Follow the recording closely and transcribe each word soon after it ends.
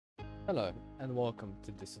Hello and welcome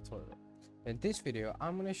to this tutorial. In this video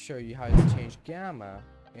I'm going to show you how to change gamma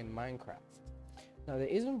in Minecraft. Now there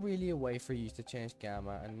isn't really a way for you to change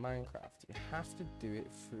gamma in Minecraft. You have to do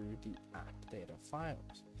it through the app data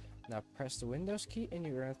files. Now press the Windows key and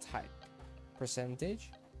you're going to type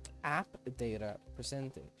percentage app data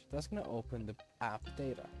percentage. That's going to open the app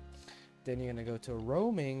data. Then you're going to go to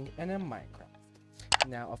roaming and then Minecraft.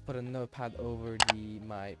 Now I've put a notepad over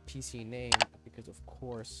my PC name because of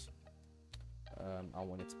course I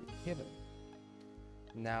want it to be hidden.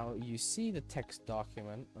 Now you see the text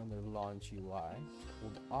document under Launch UI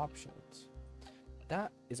called Options.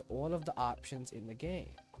 That is all of the options in the game.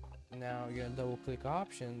 Now you're gonna double click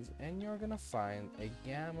Options and you're gonna find a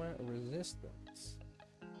gamma resistance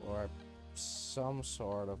or some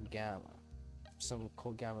sort of gamma. Some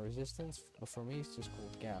called gamma resistance, but for me it's just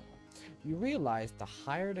called gamma. You realize the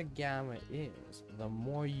higher the gamma is, the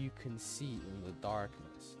more you can see in the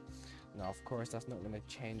darkness. Now of course that's not going to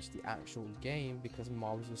change the actual game because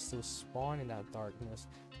mobs will still spawn in that darkness,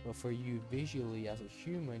 but for you visually as a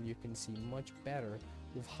human you can see much better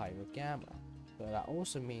with higher gamma. So that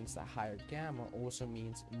also means that higher gamma also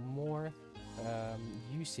means more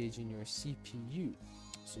usage in your CPU,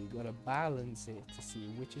 so you got to balance it to see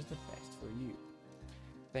which is the best for you.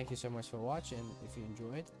 Thank you so much for watching. If you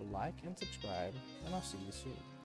enjoyed, like and subscribe, and I'll see you soon.